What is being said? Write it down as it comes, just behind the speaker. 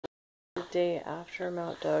day after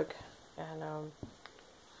Mount Doug, and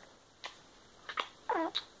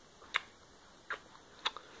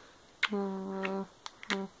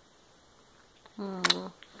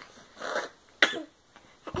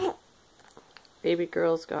baby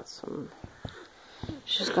girl's got some,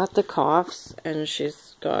 she's got the coughs, and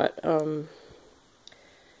she's got the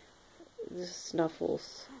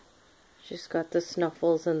snuffles. She's got the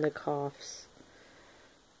snuffles and the coughs.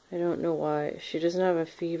 I don't know why. She doesn't have a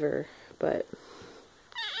fever, but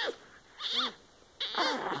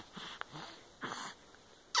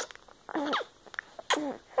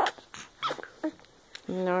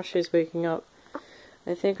now she's waking up.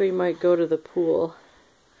 I think we might go to the pool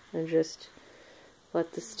and just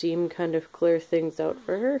let the steam kind of clear things out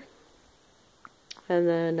for her. And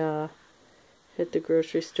then hit the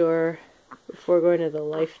grocery store before going to the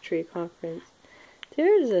Life Tree conference.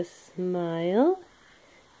 There's a smile.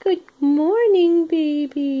 Good morning,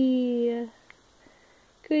 baby.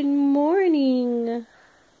 Good morning.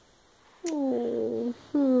 Oh,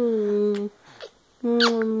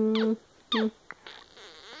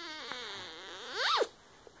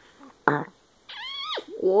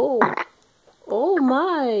 Whoa. Oh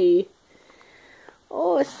my.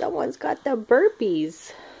 Oh, someone's got the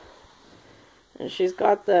burpees. And she's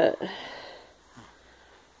got the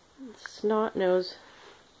snot nose.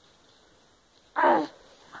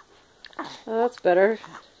 Oh, that's better.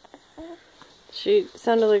 She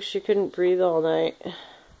sounded like she couldn't breathe all night.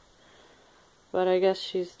 But I guess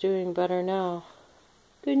she's doing better now.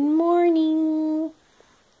 Good morning.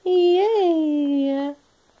 Yay.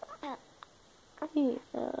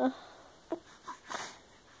 Yeah.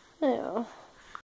 Yeah.